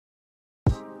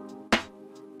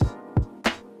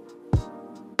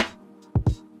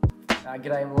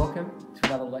G'day and welcome to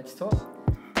another Let's Talk.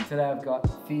 Today I've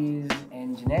got Fizz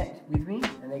and Jeanette with me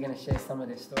and they're going to share some of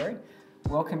their story.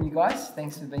 Welcome you guys,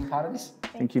 thanks for being part of this.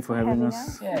 Thank you for having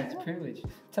us. Yeah, it's a privilege.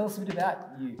 Tell us a bit about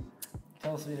you.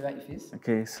 Tell us a bit about you, Fizz.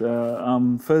 Okay,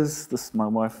 so Fizz, this is my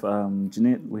wife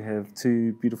Jeanette. We have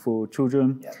two beautiful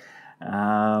children. Yep.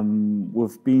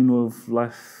 We've been with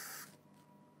LifeGate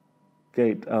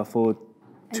for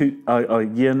a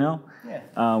year now.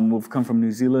 Yeah. We've come from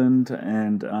New Zealand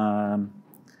and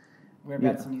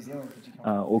Whereabouts in New Zealand did you come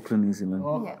from? Auckland, New Zealand.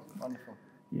 Oh, yeah. Wonderful.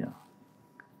 Yeah.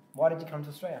 Why did you come to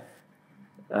Australia?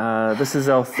 This is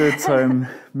our third time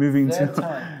moving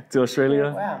to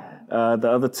Australia. Wow. The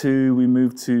other two, we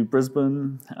moved to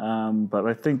Brisbane, but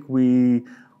I think when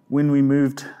we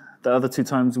moved the other two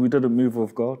times, we didn't move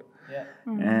with God. Yeah.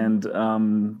 And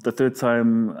the third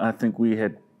time, I think we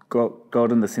had got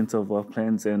God in the center of our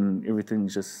plans and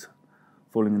everything's just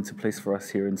falling into place for us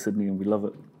here in Sydney and we love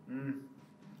it.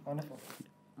 Wonderful.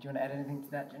 Do you want to add anything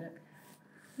to that, Jeanette?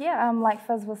 Yeah, like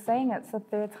Fizz was saying, it's the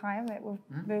third time that we've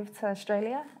moved to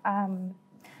Australia.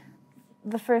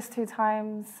 The first two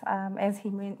times, as he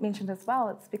mentioned as well,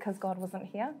 it's because God wasn't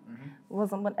here,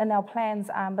 wasn't in our plans.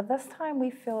 But this time we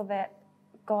feel that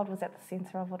God was at the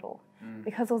centre of it all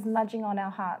because it was nudging on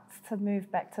our hearts to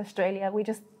move back to Australia.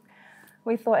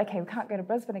 We thought, okay, we can't go to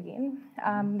Brisbane again.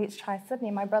 Let's try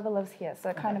Sydney. My brother lives here, so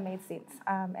it kind of made sense.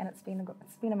 And it's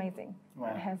been amazing. Wow.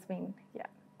 It has been, yeah.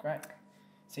 Great.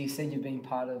 So you said you've been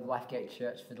part of LifeGate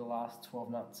Church for the last 12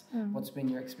 months. What's been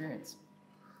your experience?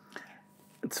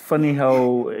 It's funny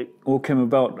how it all came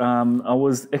about. I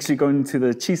was actually going to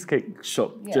the cheesecake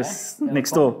shop just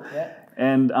next door. Yeah.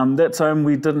 And that time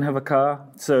we didn't have a car,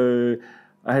 so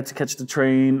I had to catch the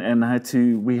train and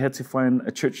we had to find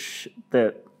a church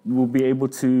that will be able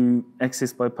to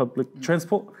access by public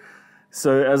transport.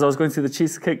 So as I was going to the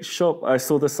cheesecake shop, I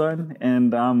saw the sign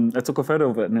and I took a photo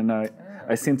of it and then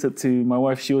I sent it to my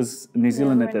wife. She was in New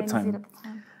Zealand at that time.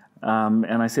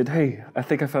 And I said, hey, I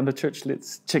think I found a church.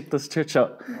 Let's check this church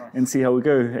out and see how we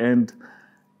go. And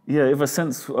yeah, ever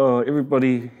since,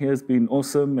 everybody here has been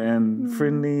awesome and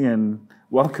friendly and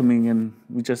welcoming and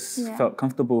we just felt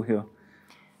comfortable here.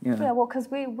 Yeah, well, because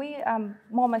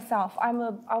more myself, I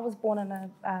was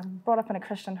brought up in a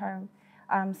Christian home.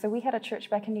 So we had a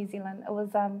church back in New Zealand. It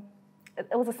was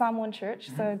a Samoan church,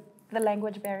 so the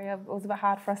language barrier was a bit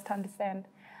hard for us to understand.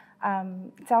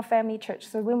 It's our family church.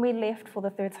 So when we left for the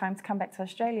third time to come back to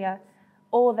Australia,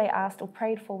 all they asked or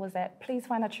prayed for was that please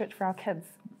find a church for our kids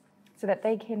so that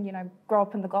they can, grow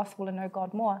up in the gospel and know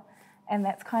God more. And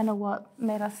that's kind of what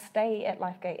made us stay at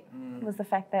LifeGate, was the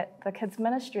fact that the kids'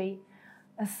 ministry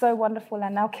is so wonderful.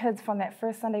 And our kids, from that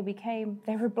first Sunday we came,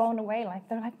 they were blown away.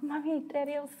 They're like, Mummy,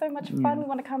 Daddy, it was so much fun. We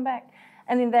want to come back.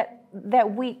 And then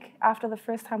that week after the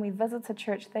first time we visited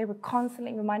church, they were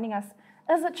constantly reminding us,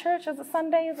 is it church? Is it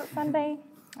Sunday? Is it Sunday?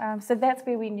 So that's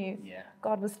where we knew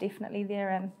God was definitely there,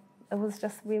 and it was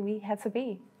just where we had to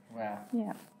be. Wow.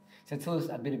 Yeah. So tell us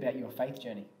a bit about your faith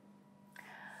journey.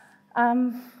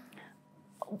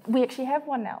 We actually have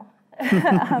one now.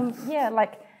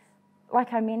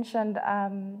 Like I mentioned,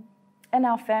 in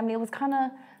our family, it was kind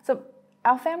of, so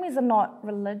our families are not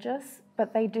religious,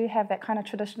 but they do have that kind of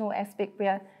traditional aspect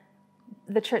where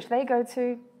the church they go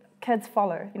to, kids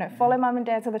follow, follow mum and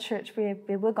dad to the church where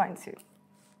we're going to.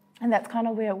 And that's kind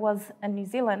of where it was in New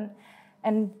Zealand.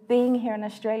 And being here in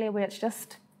Australia where it's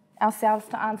just ourselves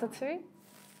to answer to,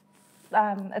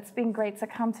 it's been great to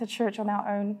come to church on our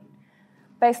own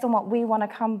based on what we want to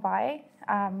come by.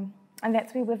 And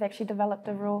that's where we've actually developed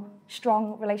a real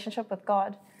strong relationship with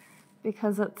God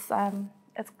because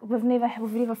we've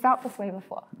never felt this way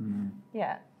before.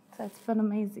 Yeah, so it's been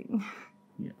amazing.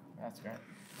 Yeah, that's great.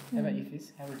 How about you,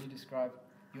 Fizz? How would you describe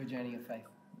your journey of faith?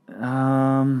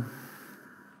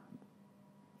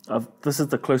 This is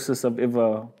the closest I've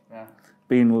ever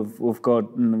been with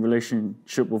God, in a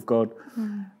relationship with God,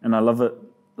 and I love it.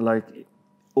 Like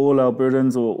all our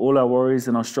burdens or all our worries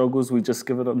and our struggles, we just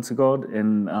give it unto God,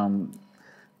 and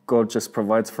God just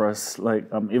provides for us. Like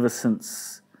ever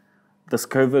since this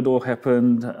COVID all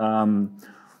happened,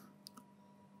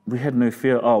 we had no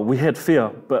fear. We had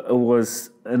fear, but it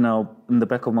was in the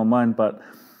back of my mind. But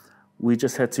we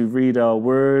just had to read our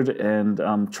word and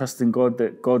trust in God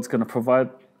that God's going to provide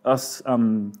us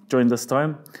during this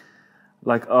time.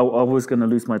 Like I was going to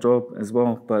lose my job as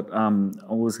well, but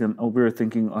we were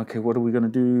thinking, okay, what are we going to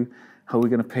do? How are we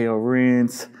going to pay our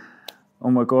rent? Oh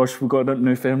my gosh, we got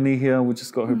no family here. We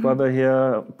just got her brother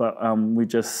here, but we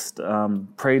just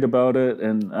prayed about it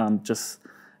and just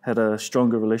had a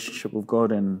stronger relationship with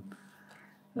God. And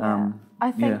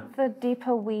I think the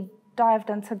deeper we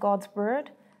dived into God's word,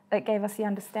 it gave us the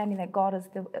understanding that God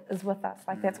is with us.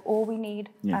 Like that's all we need.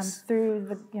 Yes.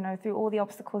 Through through all the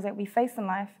obstacles that we face in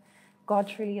life, God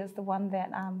truly is the one that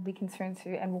we can turn to,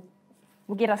 and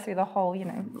will get us through the whole.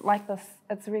 Like this,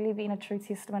 it's really been a true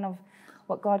testament of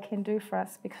what God can do for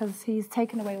us, because He's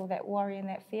taken away all that worry and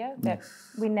that fear that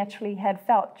we naturally had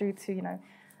felt due to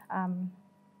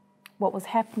what was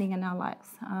happening in our lives.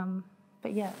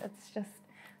 But yeah, it's just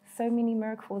so many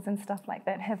miracles and stuff like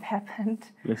that have happened.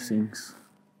 Blessings.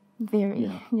 Very,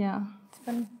 yeah. It's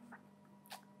been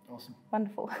Awesome.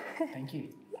 wonderful. Thank you.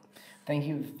 Thank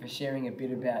you for sharing a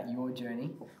bit about your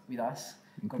journey with us.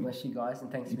 God bless you guys,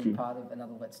 and thanks for being part of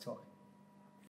another Let's Talk.